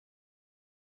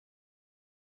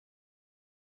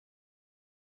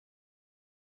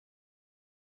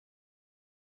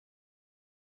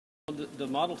the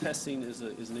model testing is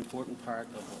an important part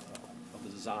of the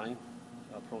design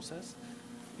process.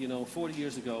 40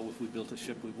 years ago, if we built a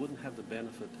ship, we wouldn't have the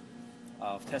benefit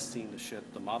of testing the ship,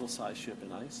 the model size ship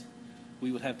in ice.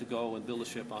 We would have to go and build a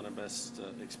ship on our best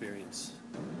experience.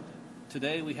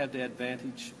 Today, we have the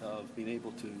advantage of being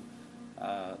able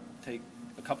to take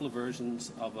a couple of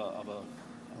versions of a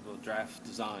draft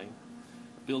design,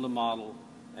 build a model,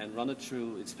 and run it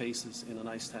through its paces in an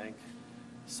ice tank,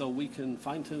 so we can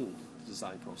fine-tune the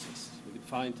design process. We can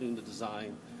fine-tune the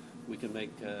design. We can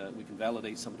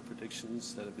validate some of the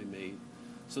predictions that have been made.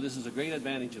 So this is a great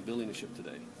advantage of building a ship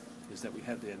today, is that we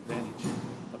have the advantage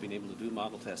of being able to do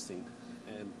model testing,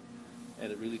 and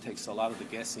it really takes a lot of the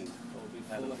guessing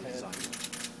out of the design.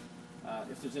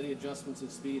 If there's any adjustments in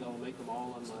speed, I'll make them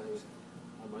all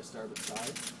on my starboard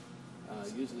side.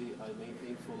 Usually I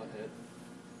maintain full ahead.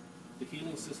 The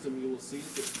healing system, you will see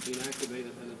it's being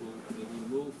activated, and it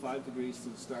will move 5 degrees to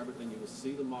the starboard, and you will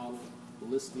see the model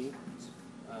listing,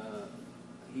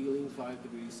 healing 5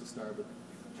 degrees to starboard,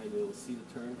 and you'll see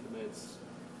the turn commence,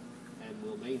 and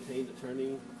we'll maintain the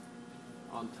turning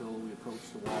until we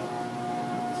approach the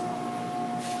wall.